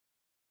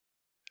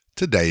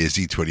Today is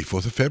the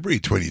 24th of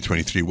February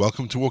 2023.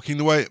 Welcome to Walking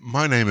the Way.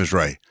 My name is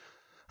Ray.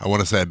 I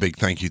want to say a big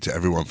thank you to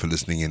everyone for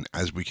listening in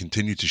as we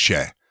continue to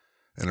share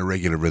in a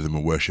regular rhythm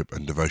of worship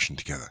and devotion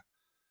together.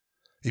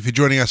 If you're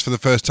joining us for the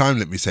first time,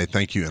 let me say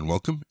thank you and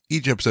welcome.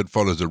 Each episode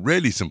follows a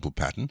really simple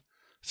pattern.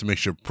 It's a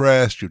mixture of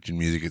prayer, scripture, and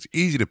music. It's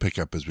easy to pick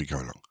up as we go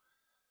along.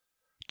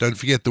 Don't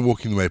forget the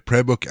Walking the Way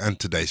prayer book and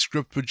today's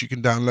script, which you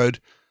can download.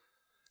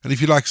 And if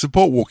you'd like to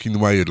support Walking the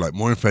Way, you'd like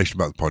more information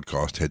about the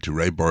podcast, head to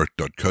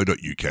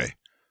rayborrett.co.uk.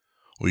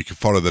 Or you can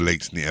follow the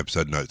links in the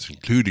episode notes,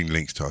 including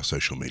links to our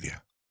social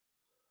media.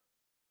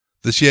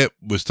 This year,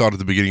 we'll start at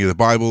the beginning of the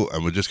Bible,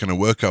 and we're just going to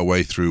work our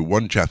way through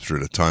one chapter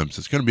at a time, so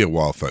it's going to be a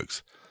while,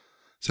 folks.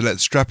 So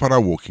let's strap on our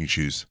walking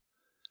shoes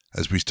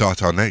as we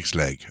start our next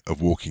leg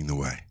of Walking the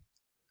Way.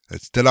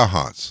 Let's still our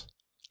hearts.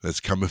 Let's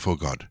come before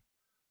God.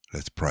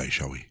 Let's pray,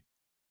 shall we?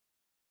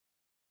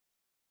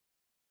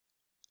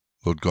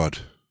 Lord God,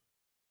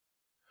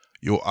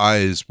 your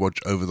eyes watch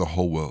over the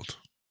whole world.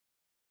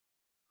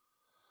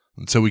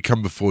 And so we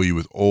come before you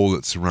with all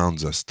that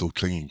surrounds us still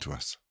clinging to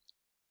us.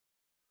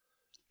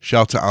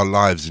 Shelter our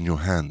lives in your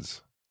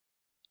hands.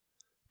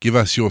 Give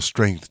us your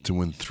strength to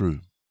win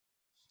through,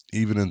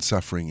 even in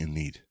suffering and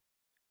need.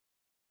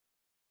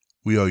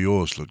 We are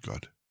yours, Lord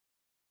God.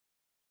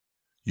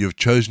 You have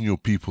chosen your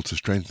people to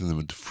strengthen them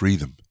and to free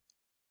them.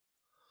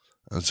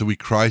 And so we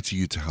cry to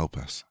you to help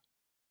us.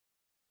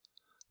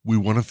 We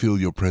want to feel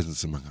your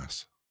presence among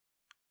us.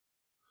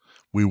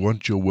 We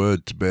want your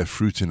word to bear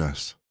fruit in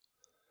us,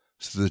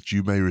 so that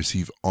you may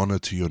receive honor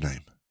to your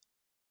name.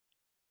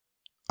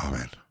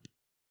 Amen.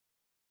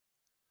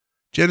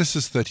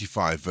 Genesis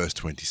 35, verse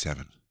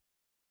 27.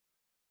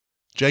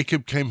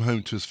 Jacob came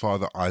home to his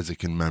father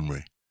Isaac in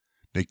Mamre,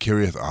 near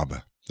Kiriath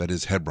Arba, that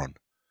is Hebron,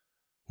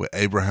 where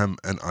Abraham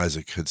and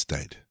Isaac had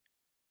stayed.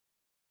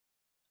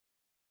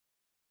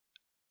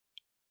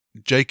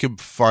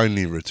 Jacob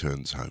finally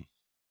returns home.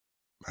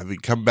 Having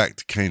come back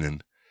to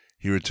Canaan,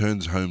 he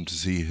returns home to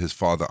see his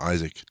father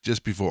Isaac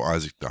just before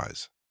Isaac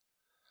dies.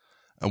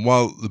 And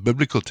while the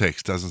biblical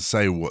text doesn't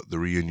say what the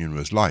reunion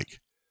was like,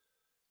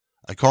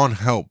 I can't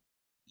help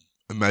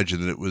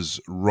imagine that it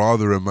was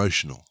rather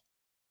emotional,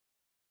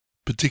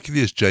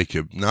 particularly as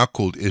Jacob, now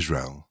called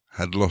Israel,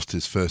 had lost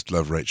his first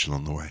love Rachel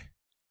on the way.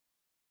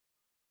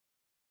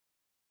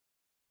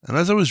 And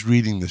as I was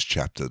reading this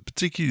chapter,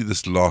 particularly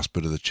this last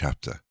bit of the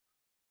chapter,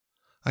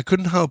 I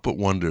couldn't help but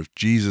wonder if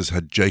Jesus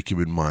had Jacob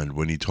in mind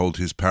when he told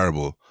his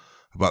parable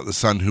about the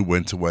son who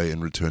went away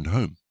and returned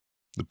home,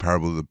 the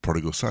parable of the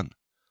prodigal son.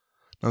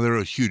 Now, there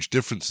are huge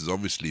differences,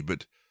 obviously,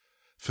 but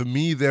for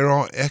me, there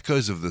are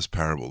echoes of this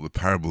parable, the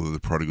parable of the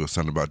prodigal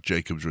son, about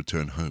Jacob's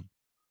return home.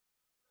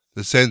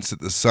 The sense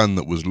that the son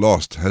that was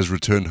lost has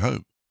returned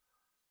home.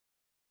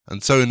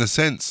 And so, in a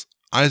sense,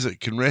 Isaac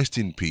can rest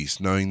in peace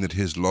knowing that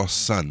his lost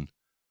son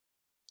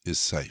is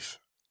safe.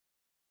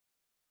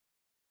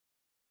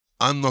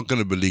 I'm not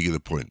going to beleaguer the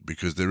point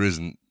because there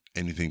isn't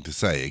anything to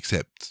say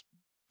except,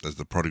 as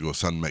the prodigal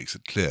son makes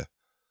it clear,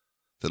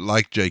 that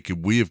like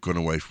Jacob, we have gone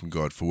away from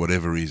God for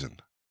whatever reason.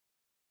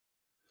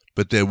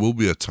 But there will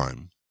be a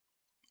time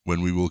when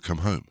we will come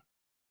home.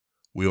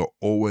 We are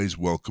always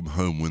welcome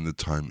home when the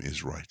time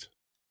is right.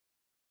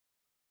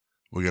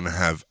 We're going to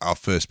have our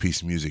first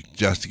piece of music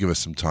just to give us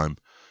some time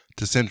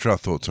to center our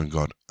thoughts on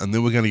God. And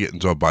then we're going to get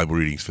into our Bible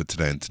readings for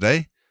today. And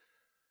today,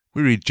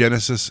 we read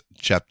Genesis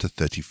chapter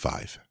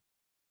 35.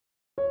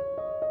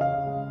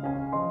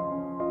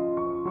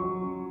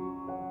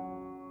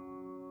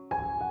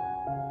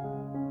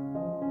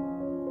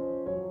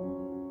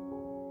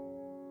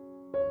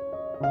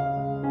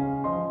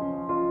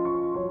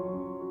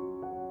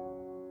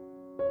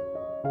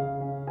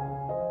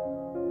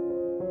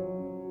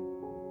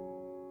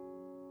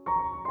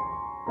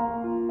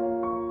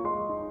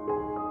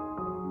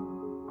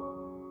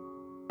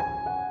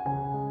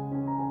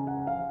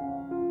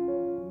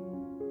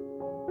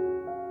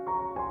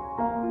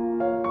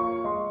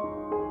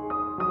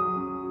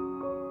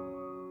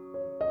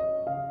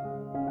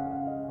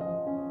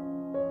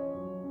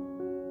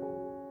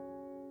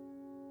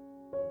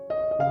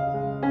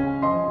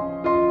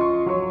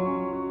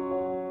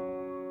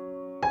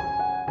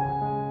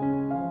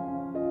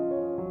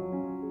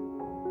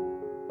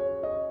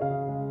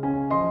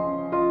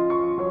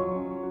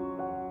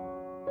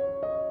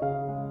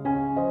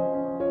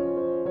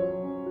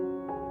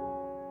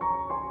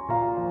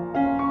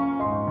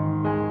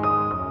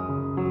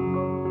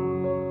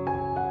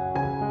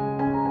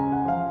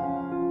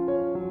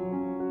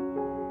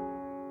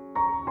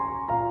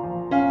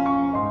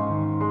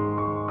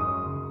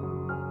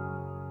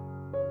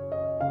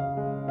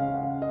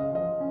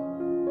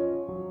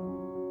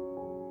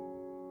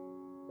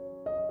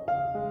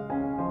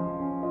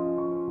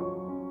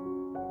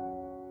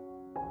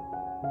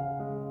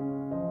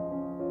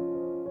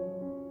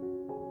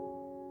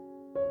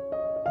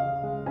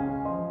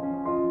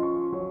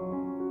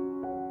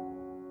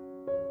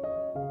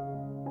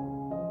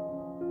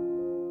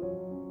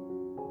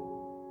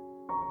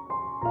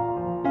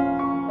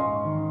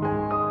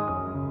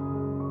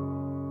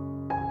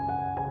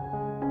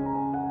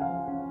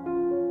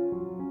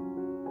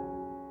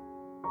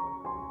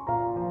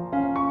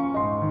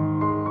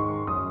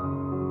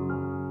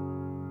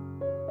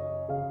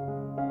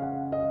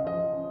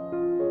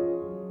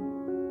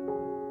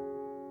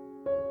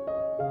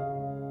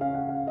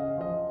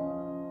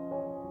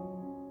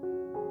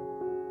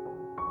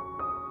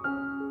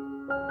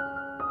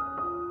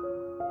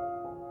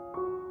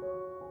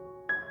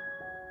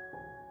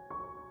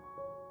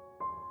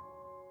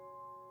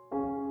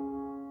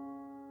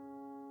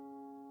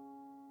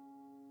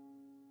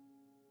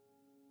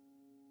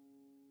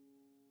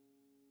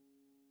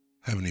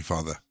 Heavenly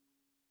Father,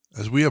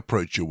 as we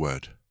approach your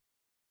word,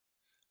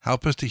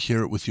 help us to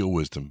hear it with your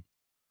wisdom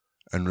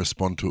and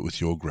respond to it with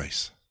your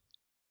grace.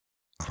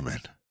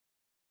 Amen.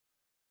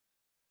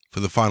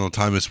 For the final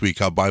time this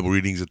week, our Bible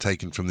readings are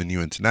taken from the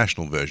New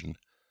International Version,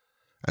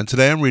 and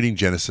today I'm reading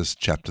Genesis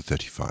chapter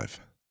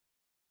 35.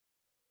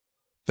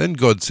 Then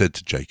God said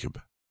to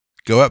Jacob,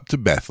 "Go up to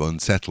Bethel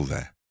and settle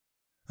there,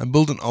 and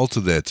build an altar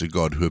there to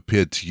God who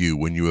appeared to you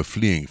when you were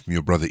fleeing from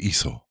your brother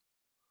Esau."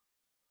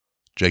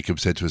 Jacob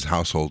said to his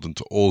household and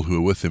to all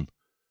who were with him,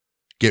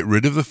 "Get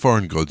rid of the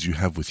foreign gods you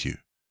have with you,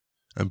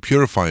 and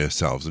purify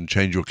yourselves and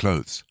change your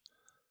clothes.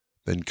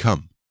 Then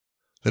come,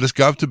 let us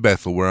go up to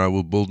Bethel, where I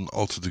will build an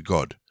altar to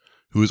God,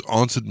 who has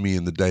answered me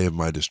in the day of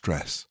my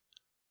distress,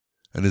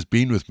 and has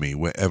been with me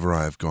wherever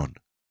I have gone."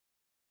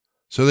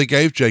 So they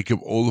gave Jacob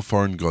all the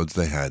foreign gods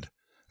they had,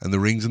 and the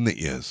rings in their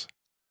ears,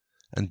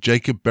 and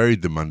Jacob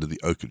buried them under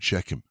the oak at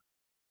Shechem.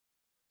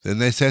 Then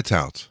they set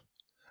out,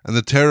 and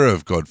the terror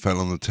of God fell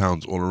on the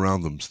towns all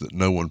around them, so that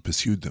no one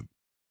pursued them.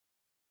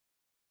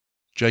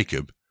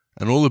 Jacob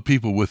and all the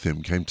people with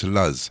him came to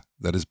Luz,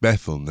 that is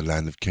Bethel, in the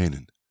land of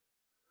Canaan.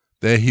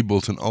 There he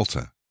built an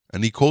altar,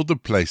 and he called the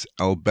place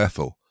El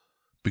Bethel,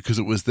 because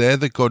it was there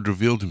that God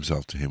revealed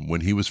himself to him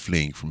when he was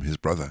fleeing from his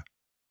brother.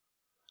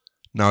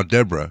 Now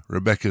Deborah,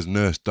 Rebekah's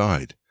nurse,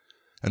 died,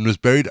 and was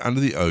buried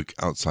under the oak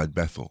outside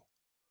Bethel.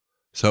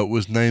 So it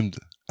was named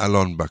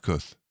Allon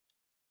Bacuth.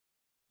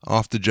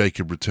 After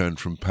Jacob returned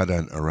from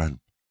Paddan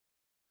Aram,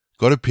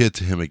 God appeared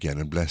to him again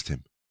and blessed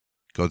him.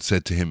 God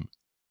said to him,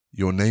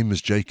 "Your name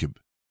is Jacob,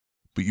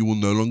 but you will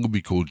no longer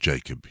be called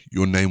Jacob.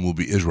 Your name will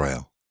be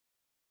Israel."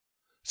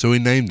 So he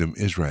named him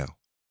Israel.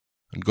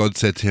 And God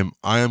said to him,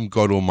 "I am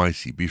God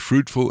Almighty. Be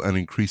fruitful and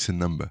increase in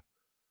number.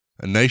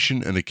 A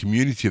nation and a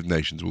community of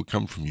nations will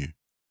come from you,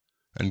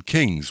 and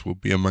kings will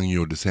be among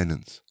your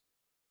descendants.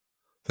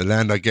 The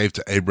land I gave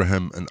to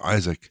Abraham and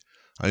Isaac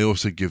I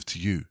also give to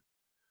you,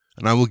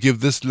 and I will give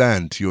this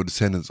land to your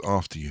descendants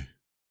after you."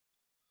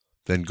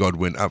 Then God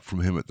went up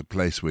from him at the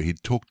place where he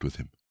had talked with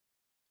him.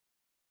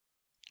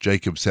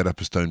 Jacob set up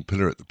a stone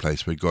pillar at the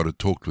place where God had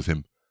talked with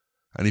him,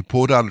 and he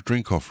poured out a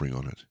drink offering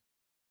on it.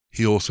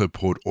 He also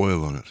poured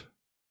oil on it.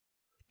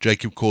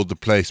 Jacob called the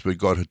place where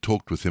God had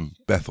talked with him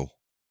Bethel.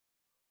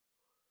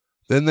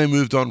 Then they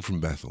moved on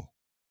from Bethel.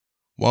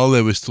 While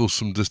they were still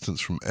some distance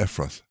from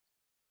Ephrath,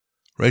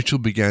 Rachel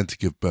began to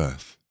give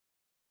birth,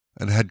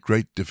 and had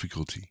great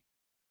difficulty.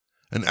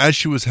 And as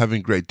she was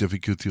having great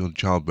difficulty on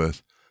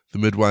childbirth, the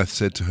midwife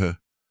said to her,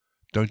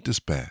 "Don't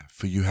despair,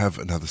 for you have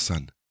another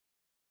son."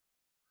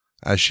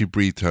 As she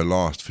breathed her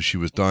last, for she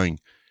was dying,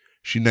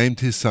 she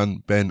named his son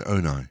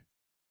Ben-Oni,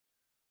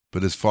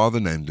 but his father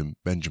named him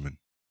Benjamin.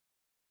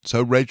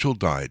 So Rachel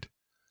died,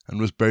 and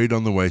was buried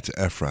on the way to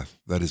Ephrath,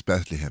 that is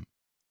Bethlehem.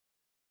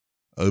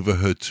 Over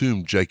her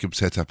tomb Jacob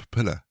set up a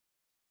pillar,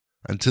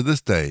 and to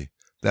this day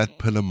that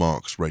pillar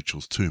marks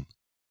Rachel's tomb.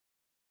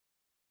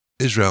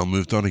 Israel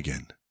moved on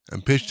again,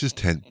 and pitched his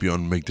tent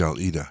beyond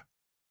Migdal-Eder.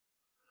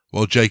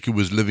 While Jacob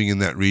was living in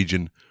that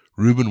region,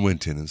 Reuben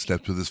went in and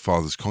slept with his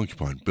father's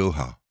concubine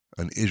Bilhah,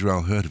 and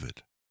Israel heard of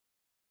it.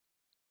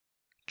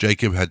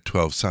 Jacob had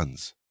 12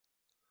 sons.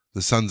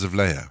 The sons of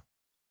Leah: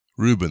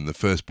 Reuben, the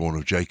firstborn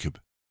of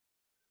Jacob;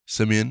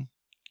 Simeon,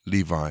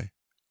 Levi,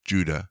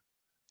 Judah,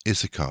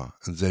 Issachar,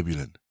 and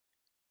Zebulun.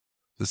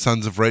 The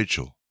sons of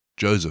Rachel: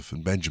 Joseph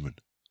and Benjamin.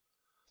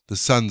 The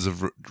sons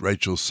of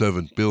Rachel's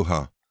servant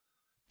Bilhah: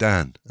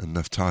 Dan and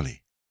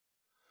Naphtali.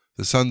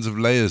 The sons of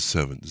Leah's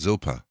servant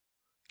Zilpah: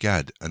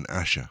 Gad and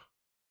Asher.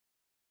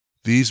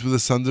 These were the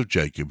sons of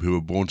Jacob who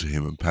were born to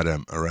him in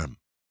Paddan Aram.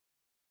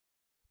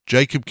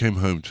 Jacob came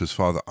home to his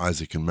father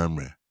Isaac in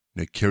Mamre,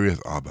 near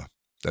Kiriath Arba,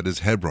 that is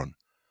Hebron,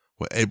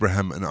 where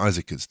Abraham and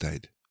Isaac had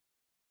stayed.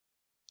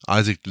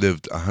 Isaac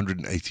lived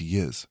 180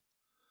 years.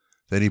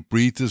 Then he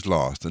breathed his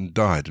last and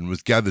died, and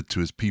was gathered to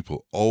his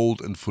people,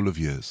 old and full of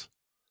years.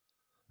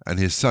 And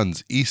his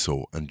sons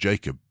Esau and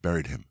Jacob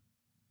buried him.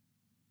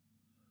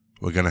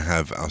 We're going to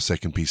have our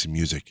second piece of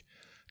music,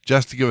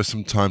 just to give us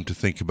some time to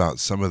think about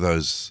some of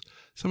those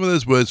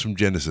words from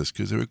Genesis,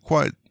 because there are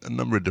quite a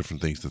number of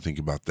different things to think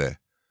about there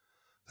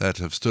that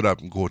have stood up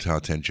and caught our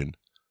attention.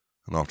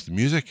 And after the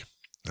music,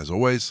 as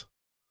always,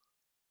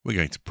 we're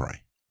going to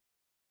pray.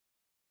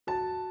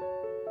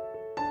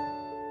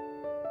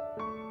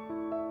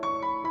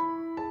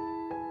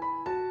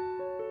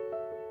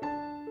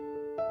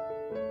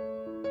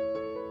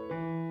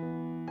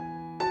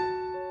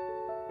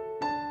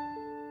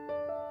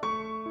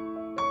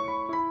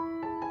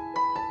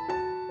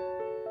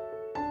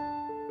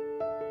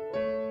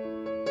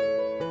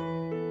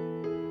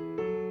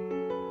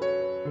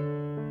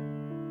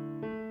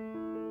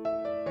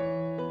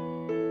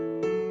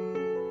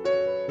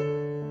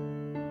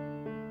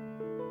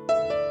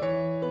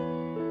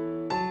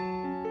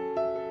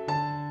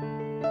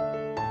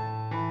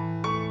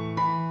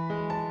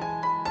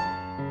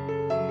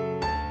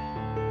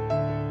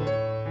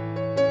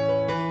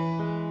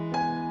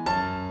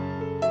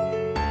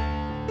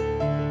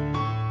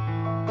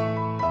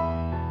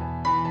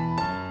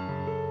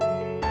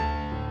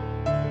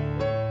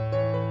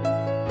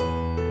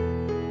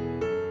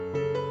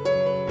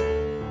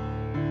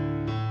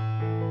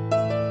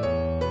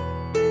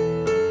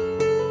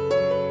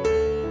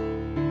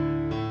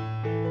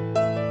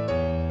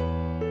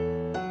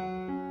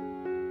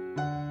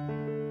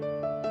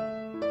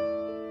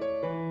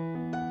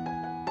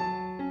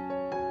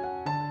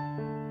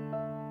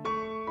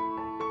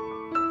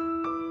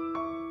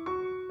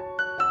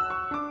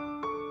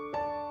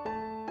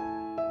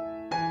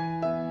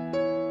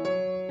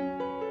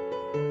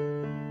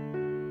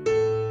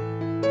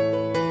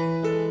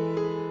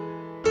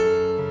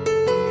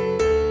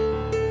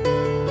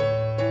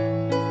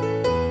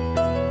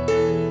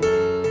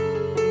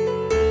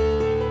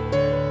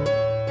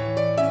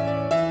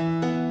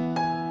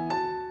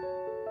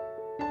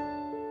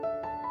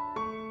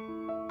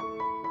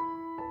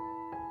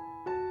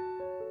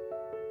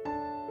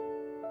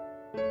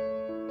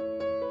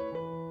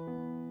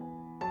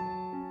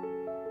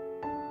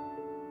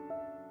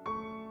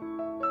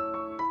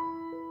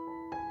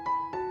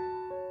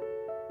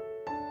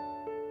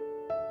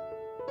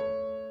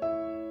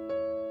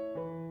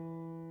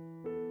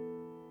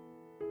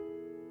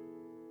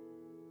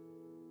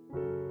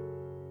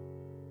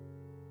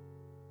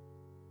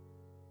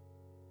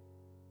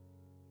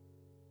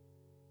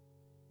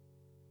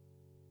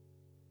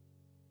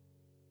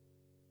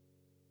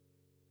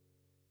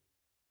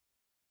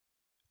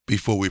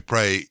 Before we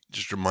pray,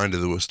 just a reminder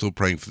that we're still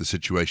praying for the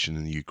situation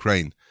in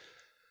Ukraine.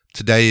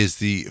 Today is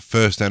the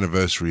first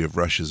anniversary of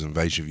Russia's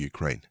invasion of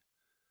Ukraine.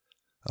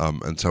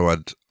 And so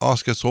I'd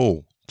ask us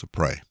all to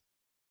pray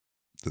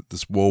that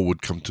this war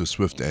would come to a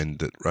swift end,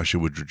 that Russia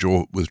would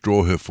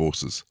withdraw her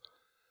forces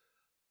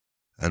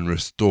and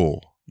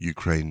restore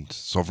Ukraine's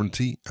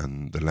sovereignty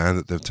and the land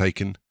that they've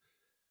taken,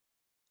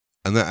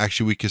 and that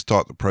actually we can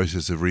start the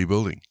process of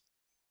rebuilding.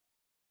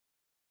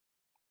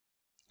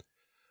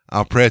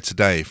 Our prayer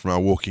today from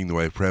our Walking the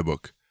Way prayer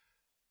book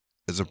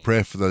is a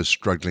prayer for those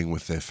struggling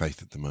with their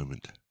faith at the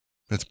moment.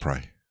 Let's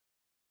pray.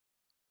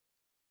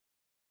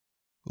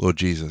 Lord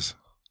Jesus,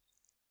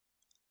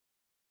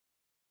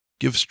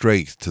 give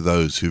strength to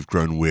those who've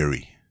grown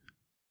weary,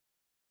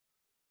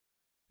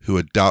 who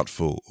are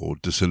doubtful or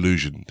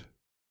disillusioned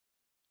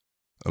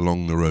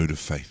along the road of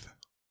faith,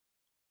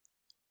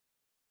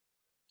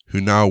 who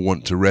now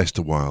want to rest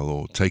a while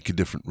or take a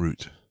different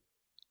route.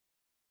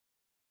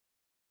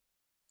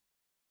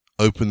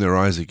 Open their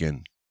eyes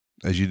again,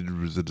 as you did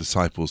with the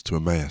disciples to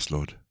Emmaus,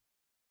 Lord.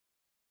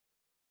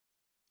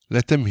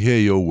 Let them hear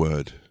your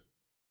word.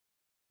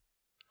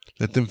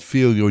 Let them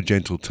feel your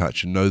gentle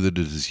touch and know that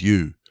it is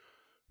you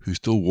who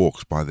still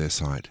walks by their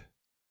side.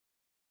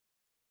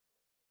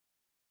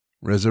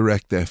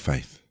 Resurrect their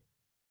faith.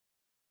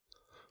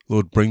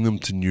 Lord, bring them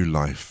to new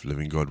life,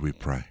 living God, we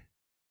pray.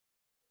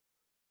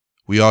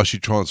 We ask you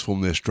to transform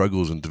their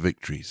struggles into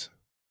victories,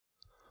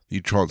 that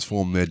you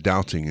transform their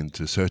doubting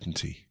into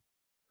certainty,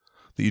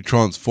 that you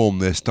transform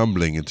their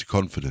stumbling into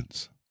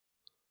confidence,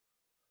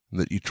 and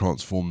that you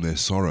transform their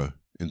sorrow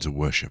into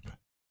worship.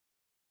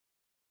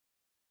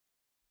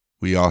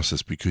 We ask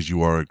this because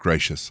you are a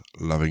gracious,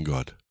 loving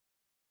God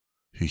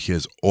who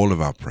hears all of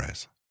our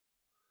prayers.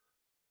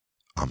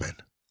 Amen.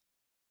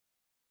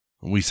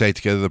 And we say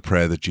together the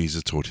prayer that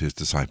Jesus taught his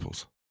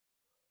disciples.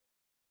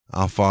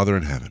 Our Father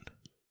in heaven,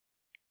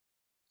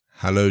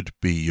 hallowed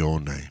be your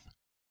name.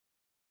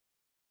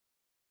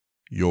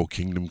 Your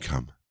kingdom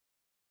come.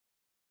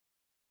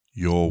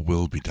 Your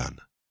will be done,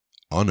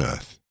 on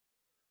earth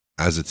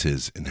as it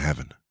is in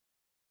heaven.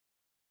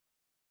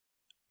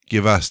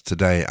 Give us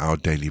today our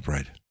daily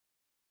bread.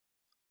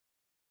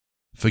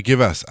 Forgive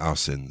us our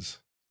sins,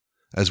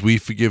 as we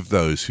forgive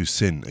those who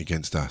sin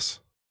against us.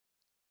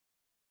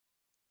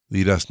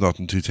 Lead us not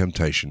into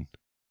temptation,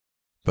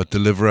 but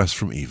deliver us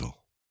from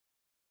evil.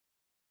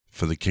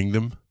 For the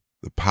kingdom,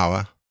 the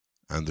power,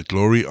 and the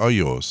glory are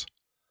yours,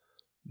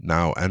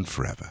 now and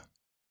forever.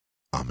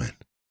 Amen.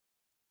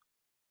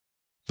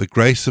 The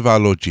grace of our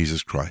Lord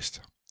Jesus Christ,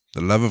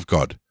 the love of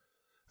God,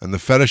 and the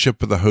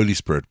fellowship of the Holy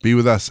Spirit be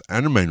with us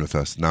and remain with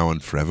us now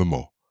and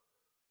forevermore.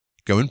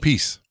 Go in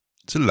peace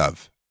to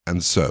love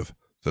and serve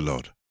the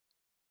Lord.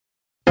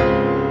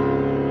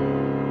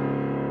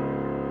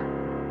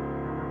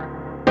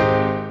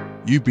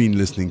 You've been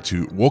listening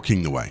to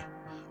Walking the Way.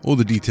 All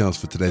the details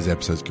for today's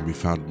episodes can be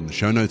found in the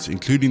show notes,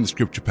 including the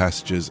scripture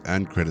passages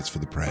and credits for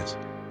the prayers.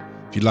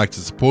 If you'd like to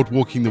support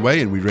Walking the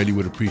Way, and we really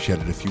would appreciate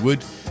it if you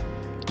would,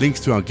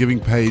 links to our giving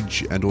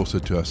page and also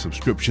to our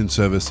subscription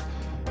service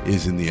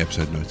is in the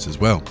episode notes as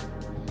well.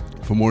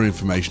 For more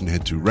information,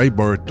 head to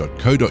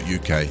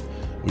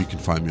rayborrett.co.uk, or you can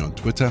find me on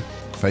Twitter,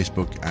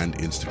 Facebook and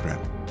Instagram.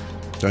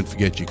 Don't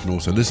forget you can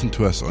also listen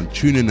to us on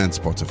TuneIn and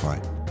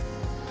Spotify.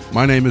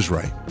 My name is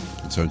Ray,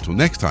 and so until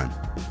next time,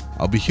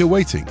 I'll be here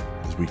waiting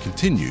as we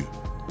continue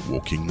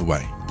walking the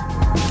way.